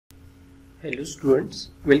Hello students,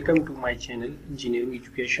 welcome to my channel Engineering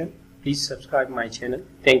Education. Please subscribe my channel.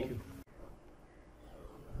 Thank you.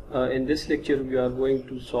 In this lecture we are going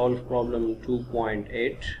to solve problem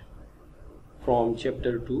 2.8 from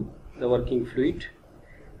chapter 2, the working fluid,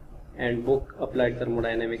 and book Applied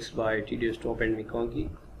Thermodynamics by Eastop and McConkey.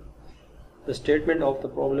 The statement of the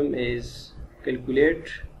problem is calculate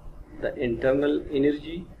the internal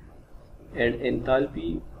energy and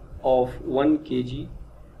enthalpy of 1 kg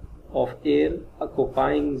of air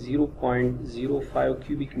occupying 0.05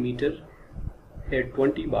 cubic meter at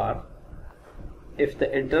 20 bar if the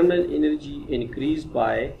internal energy increased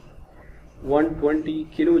by 120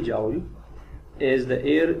 kilojoule as the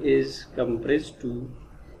air is compressed to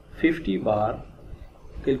 50 bar.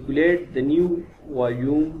 Calculate the new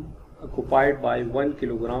volume occupied by 1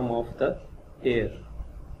 kilogram of the air.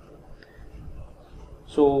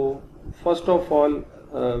 So first of all,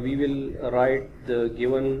 we will write the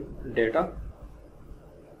given data.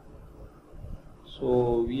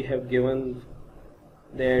 So we have given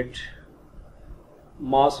that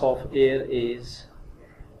mass of air is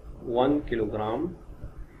 1 kilogram.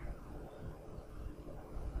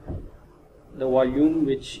 The volume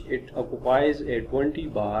which it occupies at 20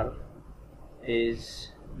 bar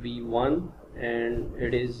is V1 and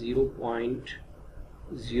it is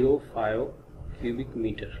 0.05 cubic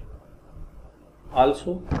meter.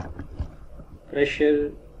 Also,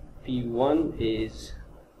 pressure P1 is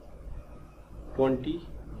 20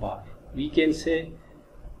 bar. We can say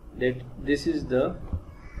that this is the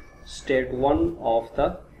state 1 of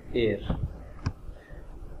the air.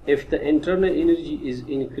 If the internal energy is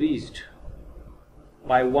increased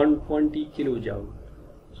by 120 kilojoule,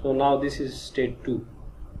 so now this is state 2.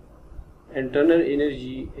 Internal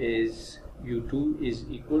energy is U2 is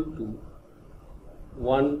equal to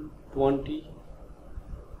 120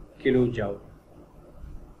 kilojoule,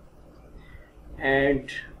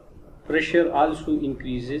 and pressure also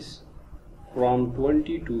increases from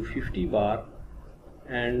 20 to 50 bar,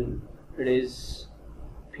 and it is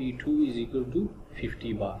P2 is equal to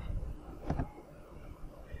 50 bar.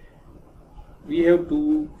 We have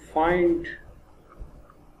to find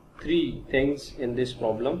three things in this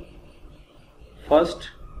problem.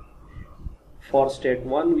 First, for state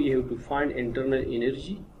 1 we have to find internal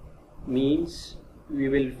energy, means we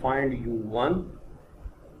will find U1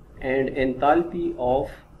 and enthalpy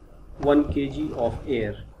of 1 kg of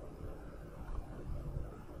air,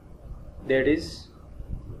 that is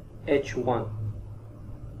H1.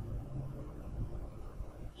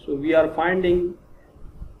 So we are finding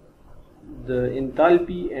the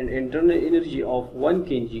enthalpy and internal energy of 1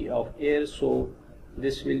 kg of air, so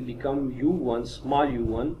this will become U1, small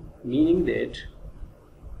u1, meaning that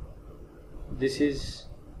this is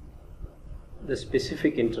the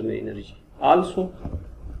specific internal energy. Also,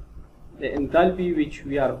 the enthalpy which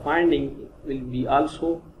we are finding will be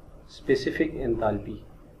also specific enthalpy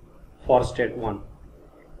for state 1.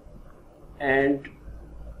 And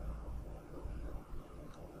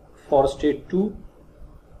for state 2,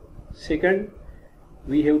 second,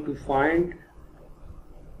 we have to find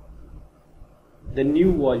the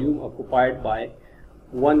new volume occupied by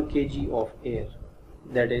 1 kg of air,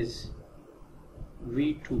 that is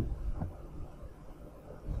V2.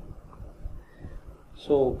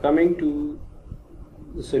 So coming to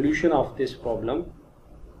the solution of this problem,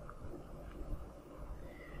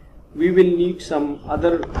 we will need some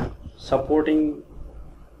other supporting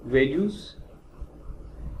values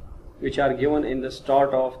which are given in the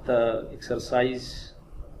start of the exercise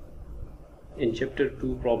in chapter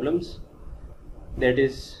 2 problems. That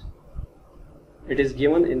is, it is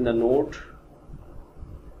given in the note.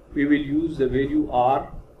 We will use the value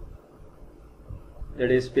R, that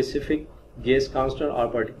is specific gas constant or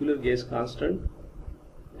particular gas constant,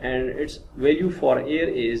 and its value for air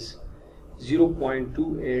is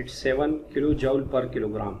 0.287 kilojoule per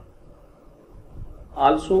kilogram.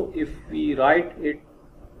 Also, if we write it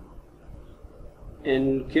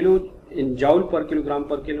in joule per kilogram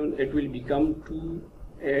per Kelvin, it will become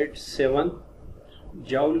 287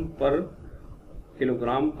 joule per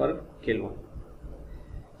kilogram per Kelvin.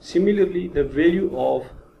 Similarly, the value of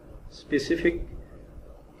specific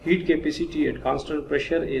heat capacity at constant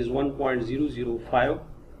pressure is 1.005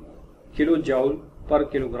 kilojoule per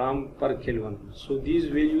kilogram per Kelvin. So these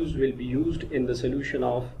values will be used in the solution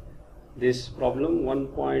of this problem,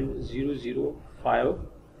 1.005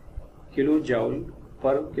 kilojoule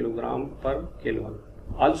per kilogram per Kelvin.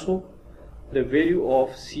 Also, the value of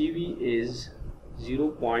CV is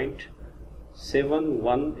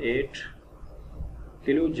 0.718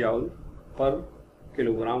 kilojoule per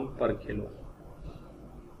kilogram per Kelvin.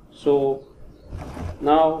 So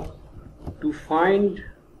now to find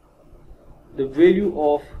the value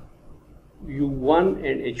of U1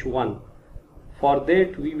 and H1. For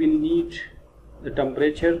that we will need the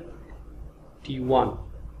temperature T1.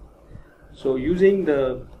 So using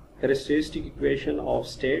the characteristic equation of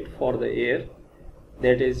state for the air,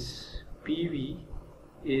 that is PV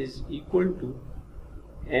is equal to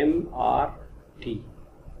mRT.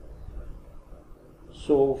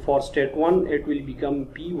 So for state 1 it will become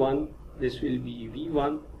P1, this will be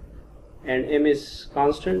V1, and M is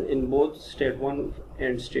constant in both state 1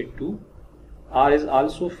 and state 2. R is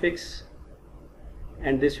also fixed,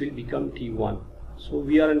 and this will become T1. So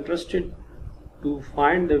we are interested to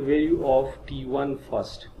find the value of T1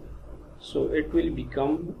 first. So it will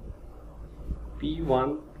become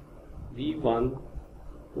P1 V1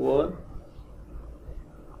 over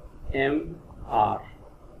mR.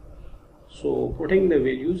 So putting the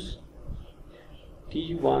values,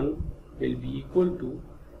 T1 will be equal to,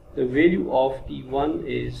 the value of T1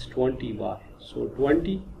 is 20 bar. So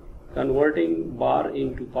 20, converting bar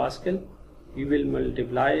into Pascal, we will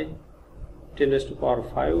multiply 10 raised to power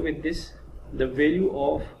 5 with this. The value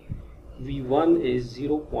of V1 is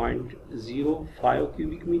 0.05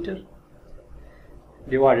 cubic meter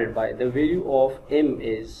divided by the value of M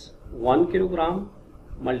is 1 kilogram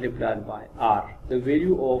multiplied by R. The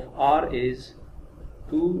value of R is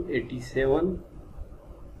 287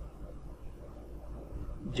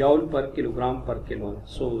 joule per kilogram per Kelvin.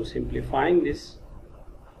 So simplifying this,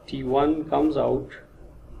 T1 comes out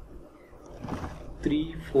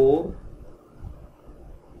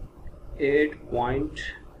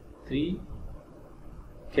 348.3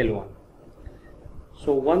 Kelvin.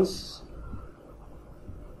 So once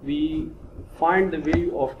we find the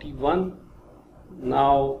value of T1,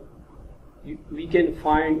 now we can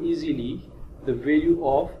find easily the value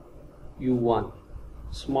of U1,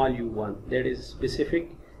 small u1, that is specific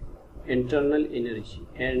internal energy,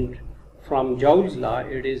 and from Joule's law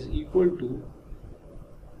it is equal to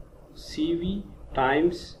CV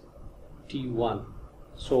times T1.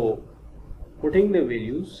 So putting the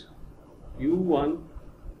values, U1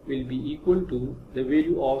 will be equal to, the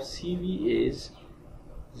value of CV is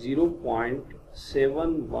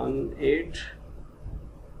 0.718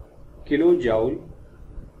 kilojoule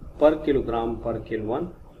per kilogram per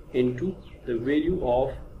Kelvin into the value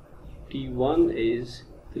of T1 is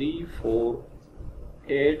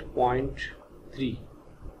 348.3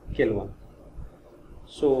 Kelvin.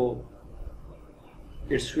 So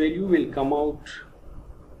its value will come out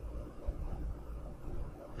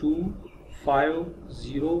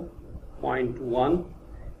 250.1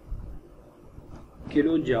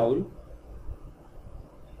 kilojoule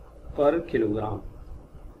per kilogram.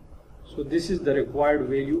 So this is the required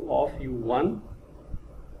value of U1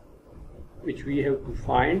 which we have to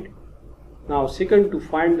find. Now second, to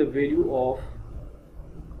find the value of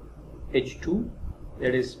H2,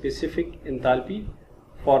 that is specific enthalpy.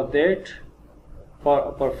 For that, for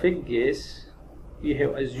a perfect gas, we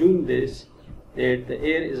have assumed this, that the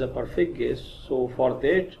air is a perfect gas. So for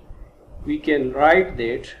that we can write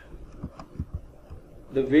that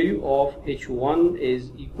the value of H1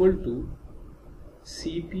 is equal to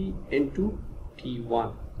Cp into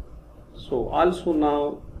T1. So also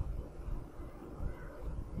now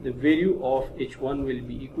the value of H1 will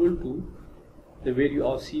be equal to, the value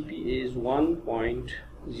of Cp is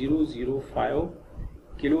 1.005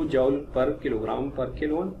 kilojoule per kilogram per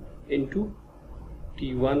Kelvin into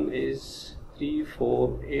T1 is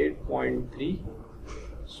 348.3.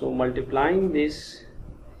 So multiplying this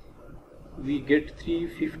we get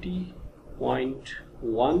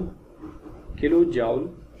 350.1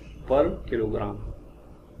 kilojoule per kilogram.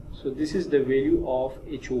 So this is the value of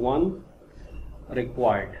H1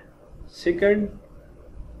 required. Second,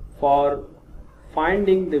 for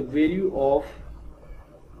finding the value of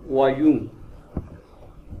volume,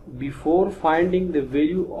 before finding the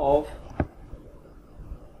value of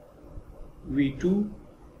V2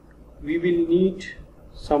 we will need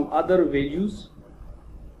some other values,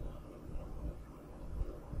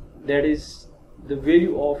 that is the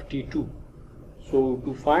value of T2. So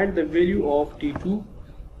to find the value of T2,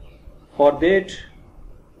 for that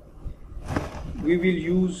we will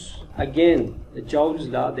use again the Joule's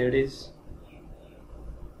law, that is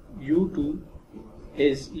U2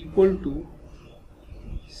 is equal to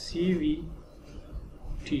CV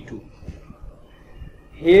T2.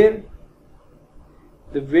 Here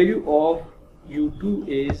the value of U2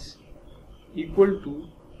 is equal to,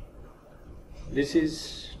 this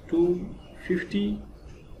is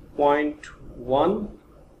 250.1,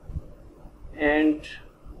 and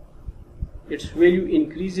its value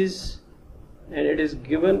increases, and it is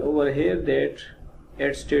given over here that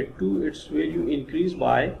at state 2 its value increased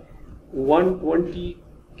by 120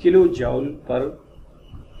 kilojoule per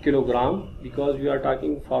kilogram, because we are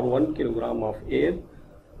talking for 1 kilogram of air,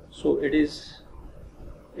 so it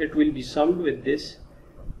will be summed with this.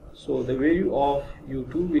 So the value of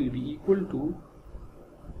U2 will be equal to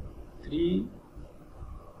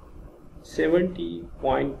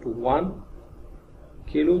 370.1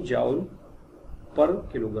 kilojoule per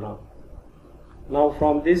kilogram. Now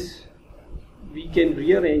from this we can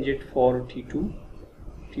rearrange it for T2.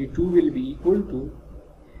 T2 will be equal to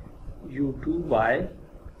U2 by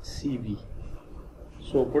CV.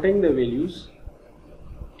 So putting the values,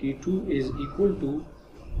 T2 is equal to,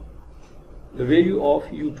 the value of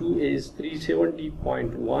U2 is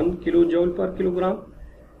 370.1 kilojoule per kilogram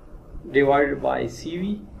divided by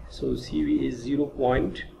CV. So CV is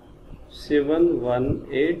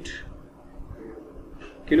 0.718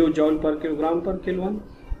 kilojoule per kilogram per Kelvin.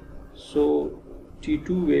 So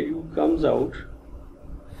T2 value comes out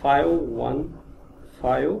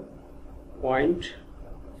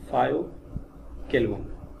 515.5 Kelvin.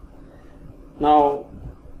 Now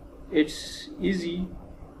it's easy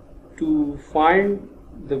to find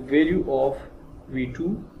the value of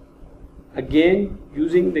V2 again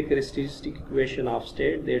using the characteristic equation of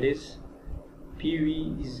state, that is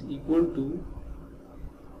PV is equal to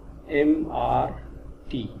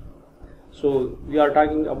MRT. So we are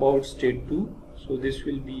talking about state 2, so this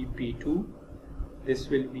will be P2, this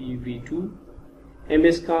will be V2, M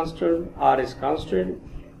is constant, R is constant,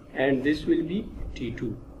 and this will be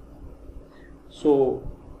T2. So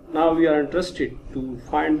now we are interested to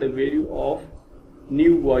find the value of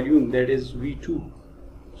new volume, that is V2.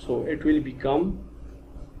 So it will become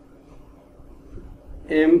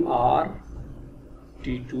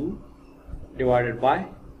MRT2 divided by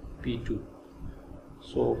P2.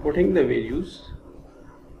 So putting the values,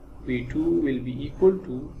 V2 will be equal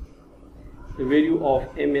to, the value of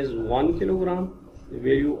M is 1 kilogram, the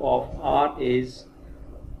value of R is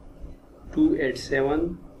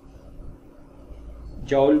 287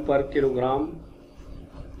 joule per kilogram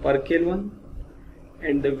per Kelvin,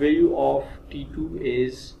 and the value of T2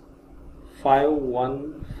 is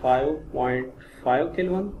 515.5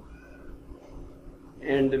 Kelvin,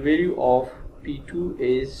 and the value of P2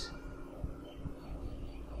 is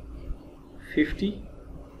 50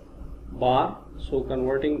 bar. So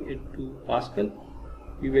converting it to Pascal,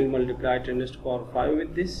 we will multiply 10 to the power 5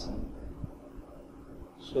 with this.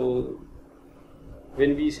 So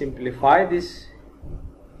when we simplify this,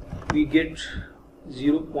 we get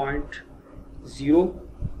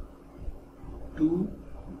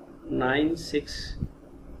 0.0296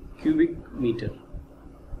 cubic meter.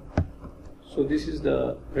 So this is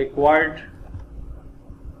the required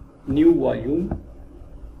new volume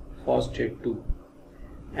for state 2,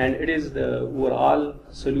 and it is the overall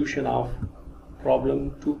solution of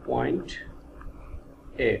problem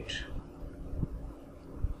 2.8.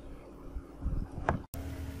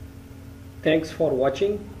 Thanks for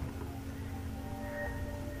watching.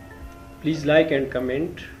 Please like and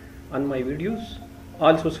comment on my videos.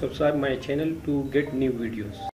 Also subscribe my channel to get new videos.